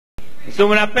So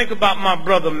when I think about my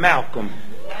brother Malcolm,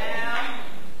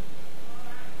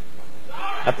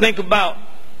 I think about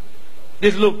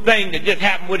this little thing that just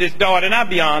happened with his daughter, and I'll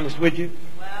be honest with you.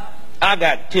 I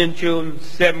got 10 children,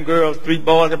 7 girls, 3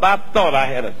 boys. If I thought I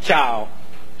had a child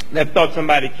that thought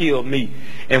somebody killed me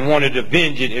and wanted to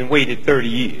avenge it and waited 30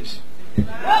 years,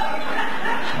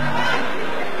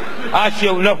 I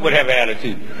sure enough would have an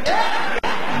attitude.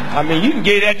 I mean, you can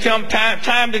give that chump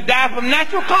time to die from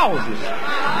natural causes.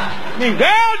 I mean,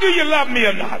 girl, do you love me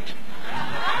or not?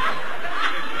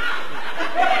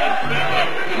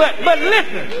 But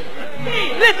listen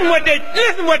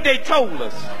what they told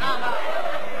us.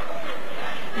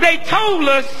 They told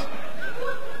us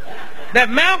that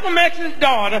Malcolm X's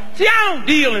daughter, see, I don't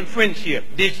deal in friendship.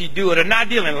 Did she do it or not? I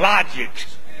deal in logic.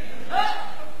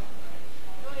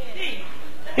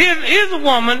 Here's a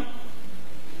woman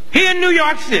here in New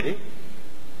York City.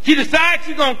 She decides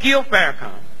she's going to kill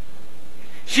Farrakhan.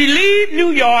 She leaves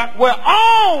New York where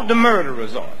all the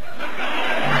murderers are.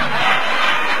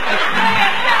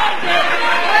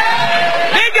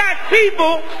 They got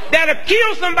people that'll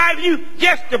kill somebody you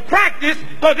just to practice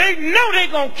because they know they're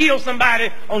going to kill somebody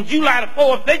on July the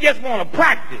 4th. They just want to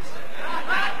practice.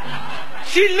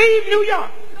 She leaves New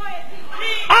York,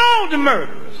 all the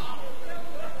murderers,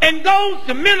 and goes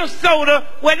to Minnesota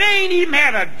where they ain't even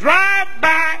had a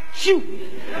drive-by shooting.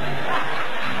 Think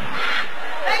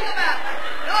about it.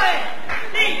 Go ahead.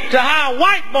 To hire a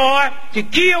white boy to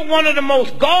kill one of the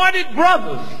most guarded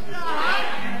brothers.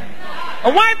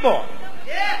 A white boy.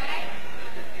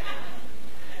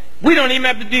 We don't even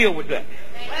have to deal with that.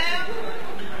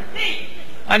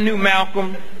 I knew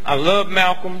Malcolm. I loved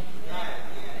Malcolm.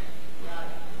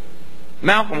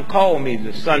 Malcolm called me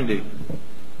the Sunday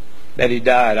that he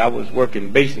died. I was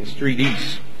working Basin Street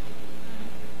East.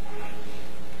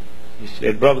 He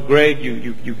said, "Brother Greg,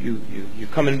 you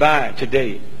coming by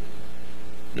today?"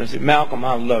 And I said, "Malcolm,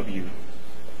 I love you."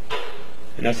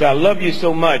 And I said, "I love you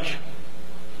so much,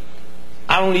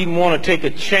 I don't even want to take a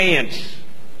chance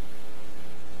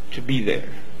to be there."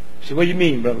 He said, "What do you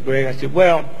mean, Brother Greg?" I said,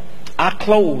 "Well, I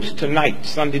closed tonight,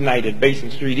 Sunday night at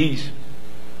Basin Street East."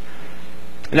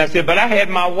 And I said, "But I had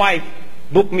my wife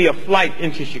book me a flight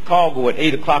into Chicago at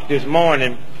 8 o'clock this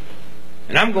morning,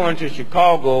 and I'm going to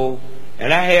Chicago,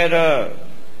 and I had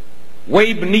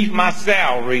way beneath my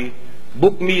salary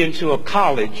booked me into a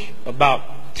college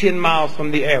about 10 miles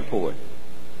from the airport.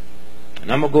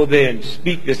 And I'm going to go there and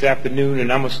speak this afternoon,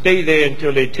 and I'm going to stay there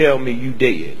until they tell me you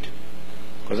dead.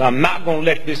 Because I'm not going to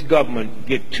let this government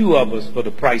get 2 of us for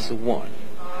the price of 1.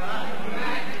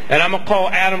 And I'm going to call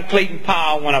Adam Clayton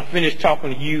Powell when I finish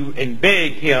talking to you and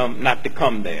beg him not to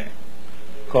come there.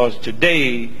 Because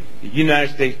today, the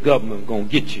United States government is going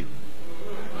to get you.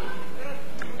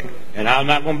 And I'm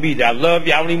not going to be there. I love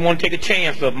you. I don't even want to take a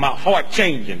chance of my heart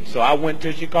changing. So I went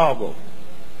to Chicago.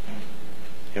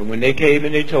 And when they came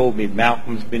and they told me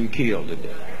Malcolm's been killed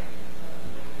today,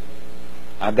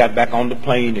 I got back on the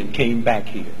plane and came back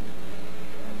here.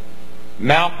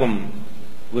 Malcolm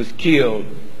was killed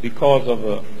because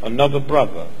of another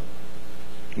brother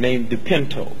named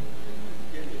DePinto.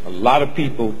 A lot of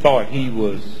people thought he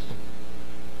was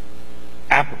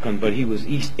African, but he was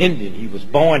East Indian. He was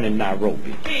born in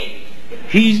Nairobi.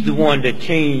 He's the one that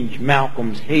changed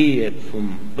Malcolm's head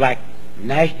from black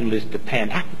nationalist to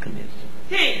Pan-Africanism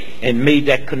and made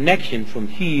that connection from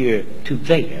here to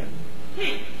there.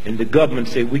 And the government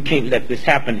said, we can't let this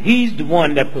happen. He's the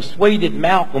one that persuaded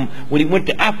Malcolm when he went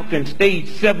to Africa and stayed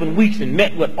 7 weeks and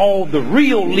met with all the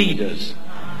real leaders.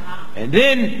 And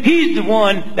then he's the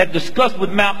one that discussed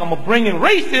with Malcolm of bringing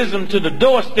racism to the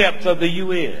doorsteps of the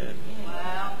UN.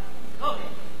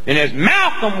 And as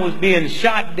Malcolm was being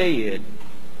shot dead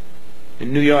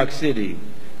in New York City,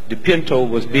 DePinto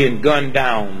was being gunned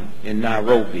down in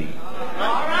Nairobi.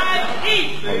 All right.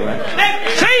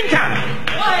 Same time.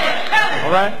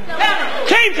 All right.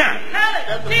 Same time.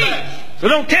 So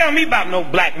don't tell me about no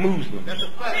black Muslim.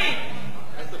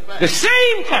 The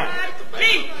same time.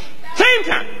 Same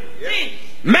time.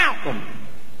 Malcolm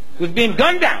was being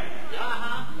gunned down.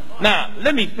 Now,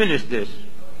 let me finish this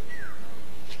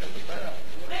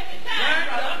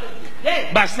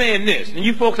by saying this. And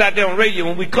you folks out there on radio,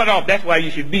 when we cut off, that's why you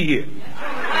should be here.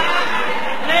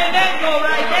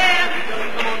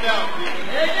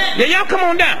 Yeah, y'all come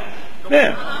on down.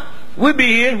 Yeah. We'll be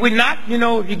here. We're not, you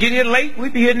know, if you get here late, we'll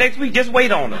be here next week. Just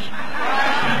wait on us.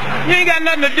 You ain't got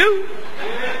nothing to do.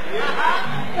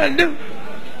 Nothing to do.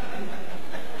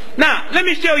 Now, let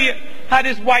me show you how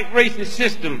this white racist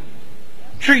system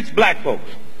treats black folks.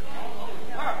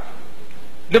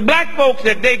 The black folks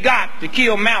that they got to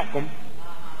kill Malcolm,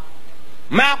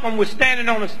 Malcolm was standing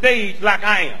on a stage like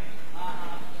I am.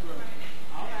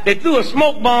 They threw a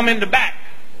smoke bomb in the back.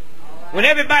 When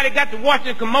everybody got to watching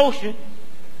the commotion,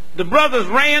 the brothers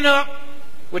ran up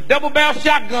with double-barrel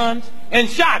shotguns and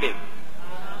shot him.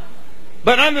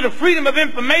 But under the Freedom of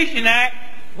Information Act,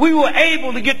 we were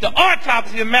able to get the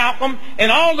autopsy of Malcolm,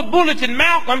 and all the bullets in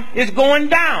Malcolm is going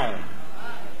down.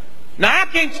 Now, I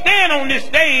can't stand on this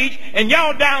stage and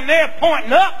y'all down there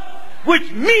pointing up,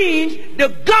 which means the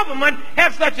government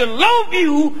has such a low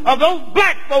view of those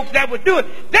black folks that would do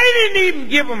it. They didn't even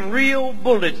give them real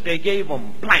bullets. They gave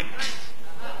them blanks.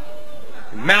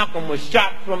 Malcolm was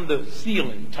shot from the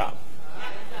ceiling top.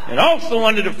 And also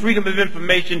under the Freedom of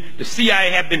Information, the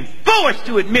CIA have been forced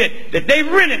to admit that they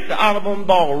rented the Audubon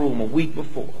Ballroom a week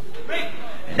before.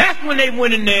 And that's when they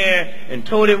went in there and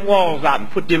tore them walls out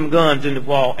and put them guns in the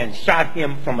wall and shot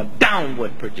him from a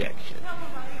downward projection.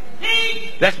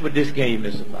 That's what this game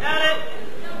is about.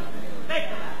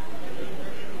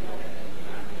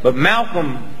 But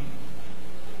Malcolm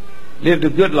lived a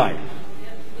good life.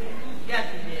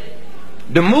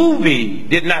 The movie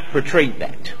did not portray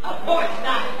that. Of course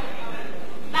not.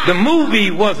 The movie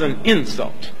was an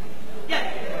insult.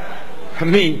 I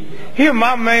mean, here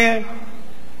my man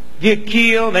get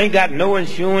killed, ain't got no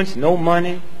insurance, no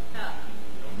money.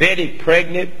 Betty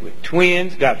pregnant with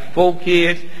twins, got 4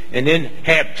 kids, and then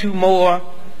have 2 more,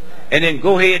 and then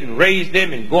go ahead and raise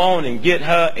them and go on and get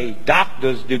her a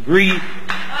doctor's degree.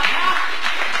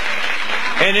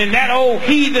 And in that old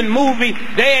heathen movie,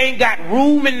 they ain't got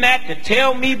room in that to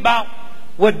tell me about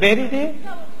what Betty did.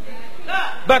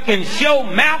 But can show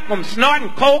Malcolm snorting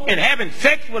coke and having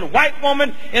sex with a white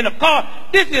woman in a car.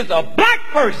 This is a black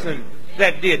person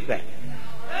that did that.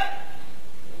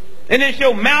 And then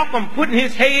show Malcolm putting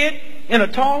his head in a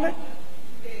toilet.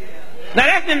 Now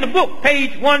that's in the book,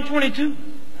 page 122.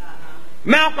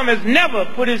 Malcolm has never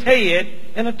put his head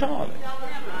in a toilet.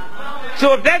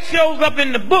 So if that shows up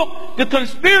in the book, the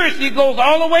conspiracy goes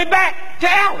all the way back to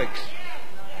Alex,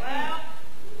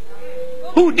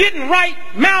 who didn't write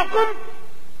Malcolm,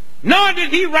 nor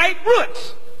did he write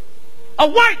Roots. A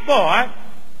white boy,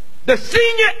 the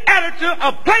senior editor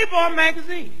of Playboy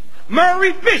magazine,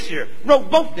 Murray Fisher, wrote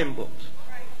both them books.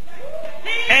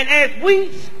 And as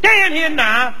we stand here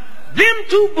now, them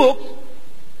 2 books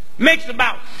makes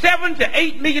about $7 to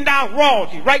 $8 million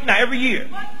royalties right now every year.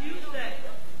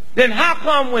 Then how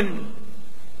come when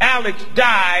Alex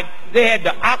died, they had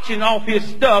to auction off his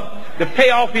stuff to pay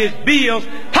off his bills?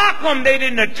 How come they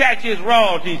didn't attach his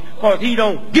royalties? Because he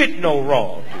don't get no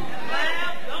royalties.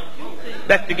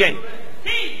 That's the game.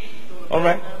 All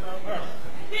right?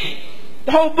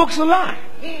 The whole book's a lie.